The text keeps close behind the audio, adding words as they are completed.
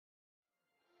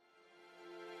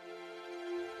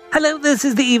Hello, this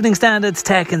is the Evening Standard's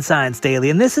Tech and Science Daily,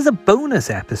 and this is a bonus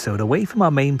episode away from our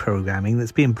main programming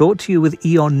that's being brought to you with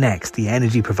E.ON Next, the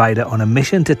energy provider on a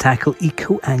mission to tackle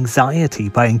eco-anxiety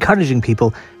by encouraging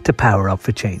people to power up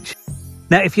for change.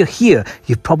 Now, if you're here,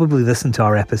 you've probably listened to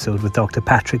our episode with Dr.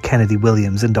 Patrick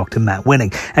Kennedy-Williams and Dr. Matt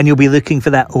Winning, and you'll be looking for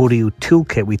that audio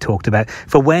toolkit we talked about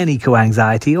for when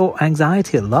eco-anxiety or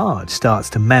anxiety at large starts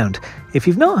to mount. If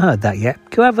you've not heard that yet,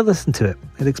 go have a listen to it.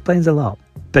 It explains a lot.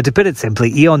 But to put it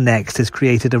simply, E.ON Next has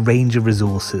created a range of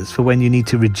resources for when you need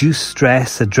to reduce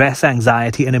stress, address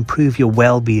anxiety and improve your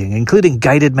well-being, including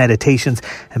guided meditations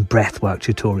and breathwork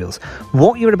tutorials.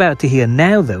 What you're about to hear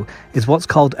now, though, is what's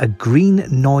called a green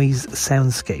noise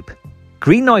soundscape.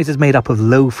 Green noise is made up of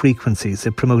low frequencies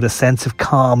that promote a sense of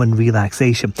calm and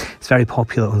relaxation. It's very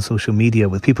popular on social media,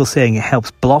 with people saying it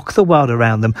helps block the world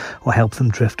around them or help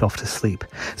them drift off to sleep.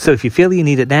 So if you feel you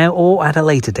need it now or at a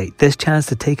later date, this chance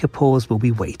to take a pause will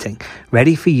be waiting,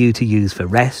 ready for you to use for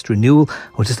rest, renewal,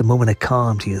 or just a moment of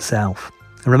calm to yourself.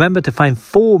 And remember to find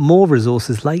 4 more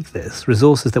resources like this,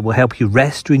 resources that will help you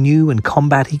rest, renew, and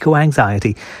combat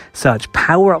eco-anxiety. Search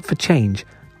Power Up for Change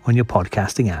on your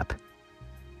podcasting app.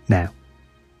 Now,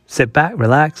 sit back,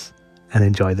 relax, and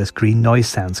enjoy this green noise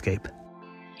soundscape.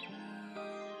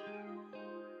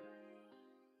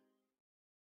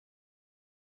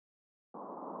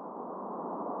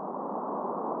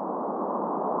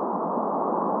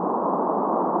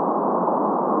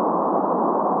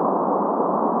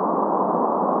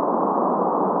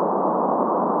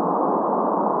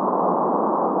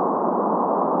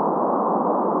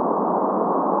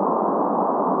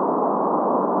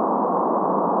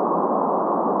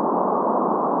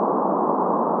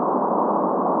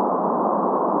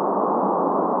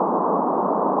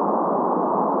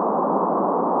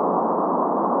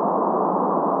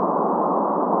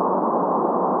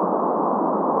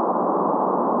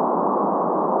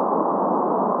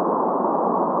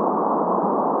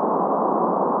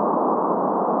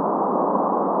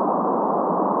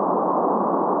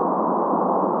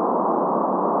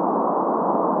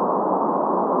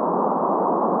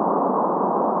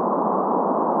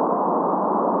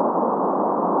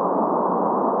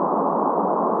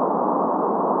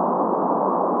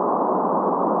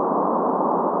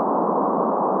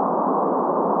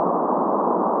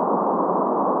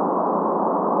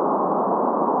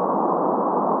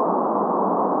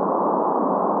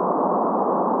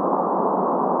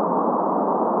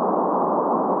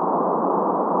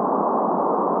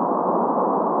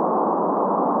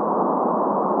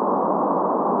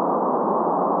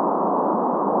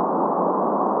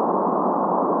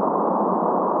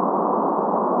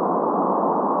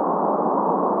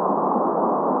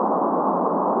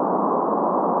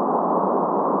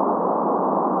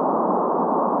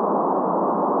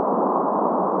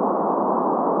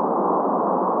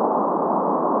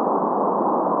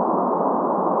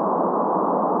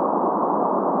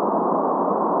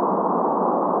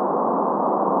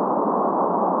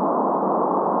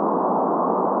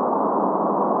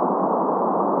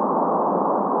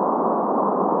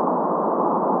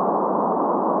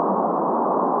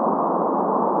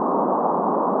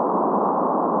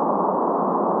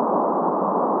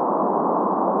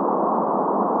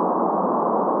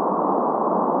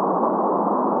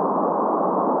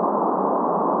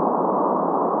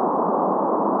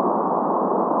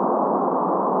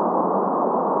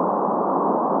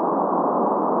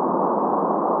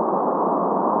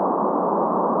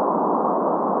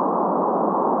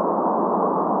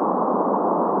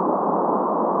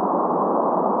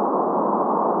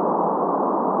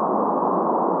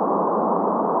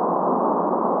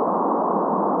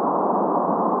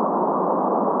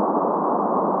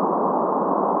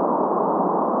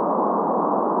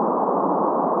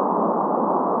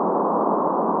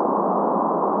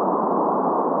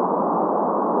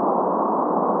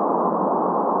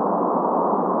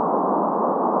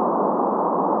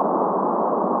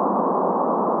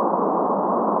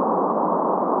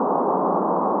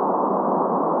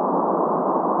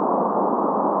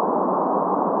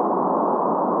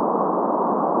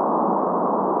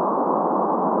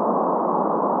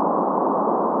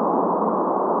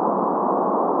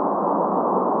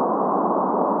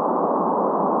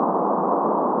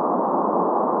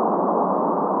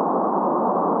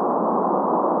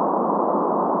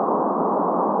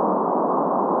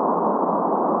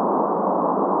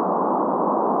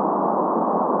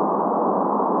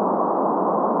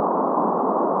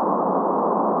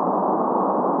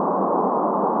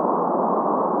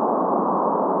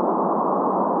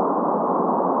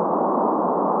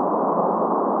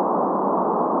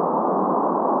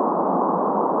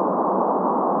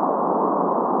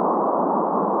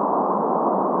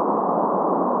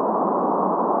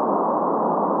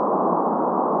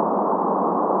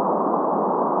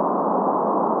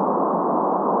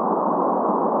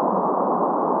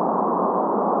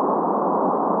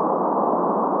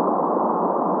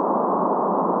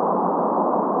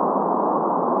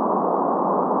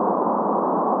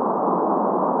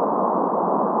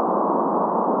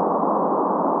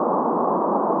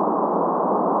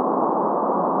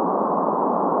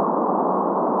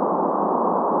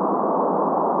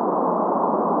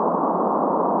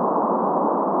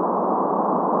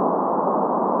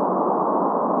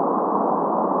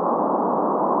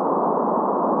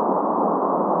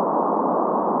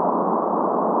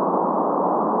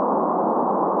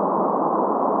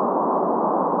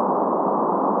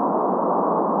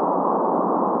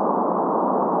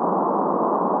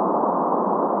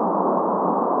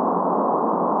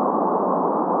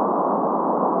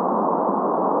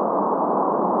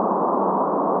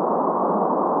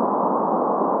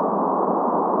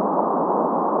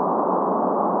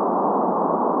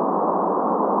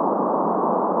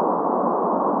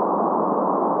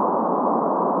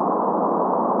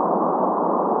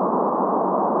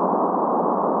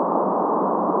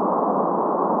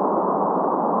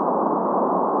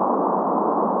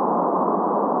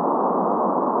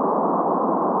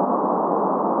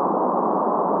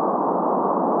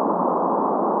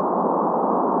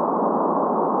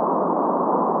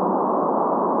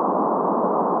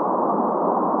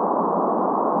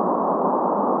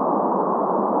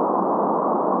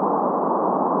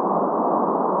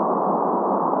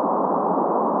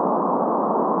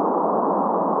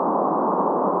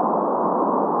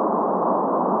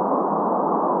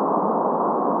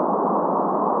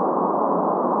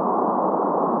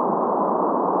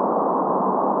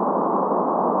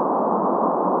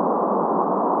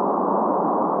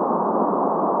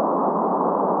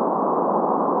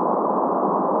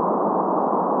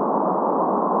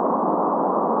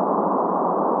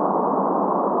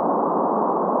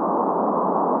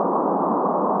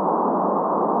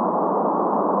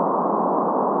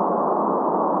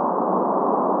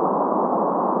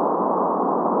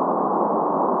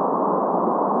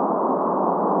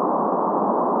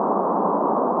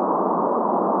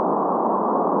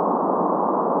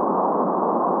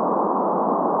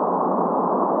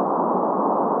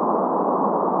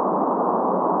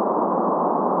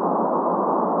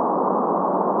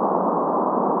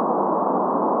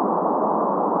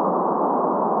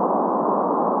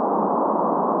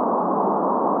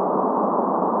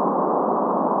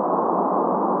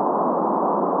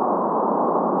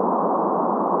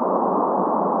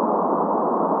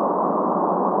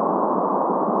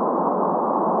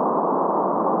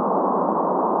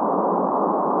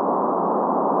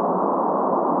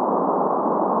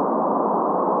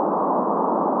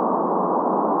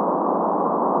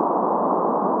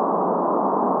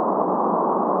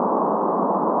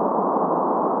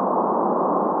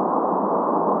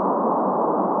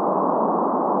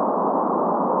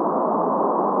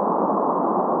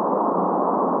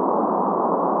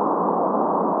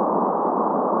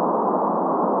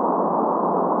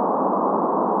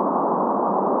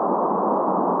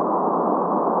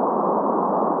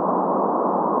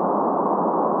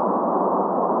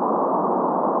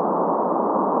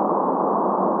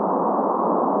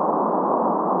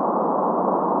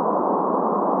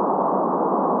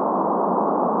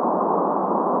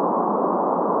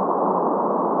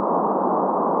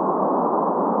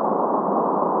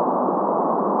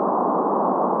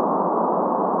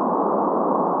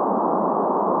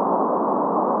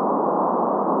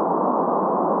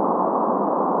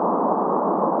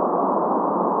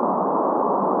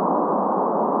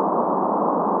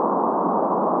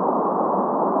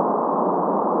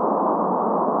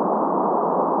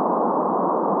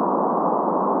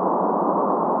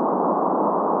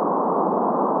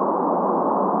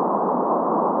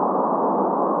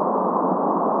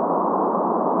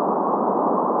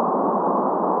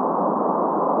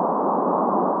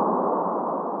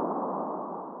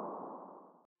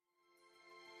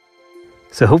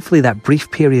 So hopefully that brief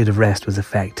period of rest was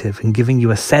effective in giving you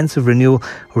a sense of renewal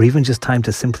or even just time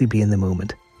to simply be in the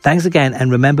moment. Thanks again,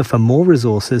 and remember, for more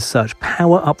resources, search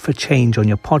Power Up for Change on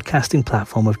your podcasting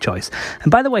platform of choice.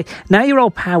 And by the way, now you're all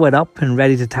powered up and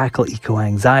ready to tackle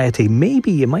eco-anxiety,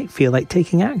 maybe you might feel like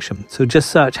taking action. So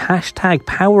just search hashtag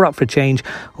Power Up for Change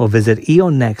or visit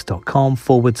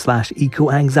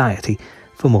eonnext.com/eco-anxiety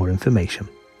for more information.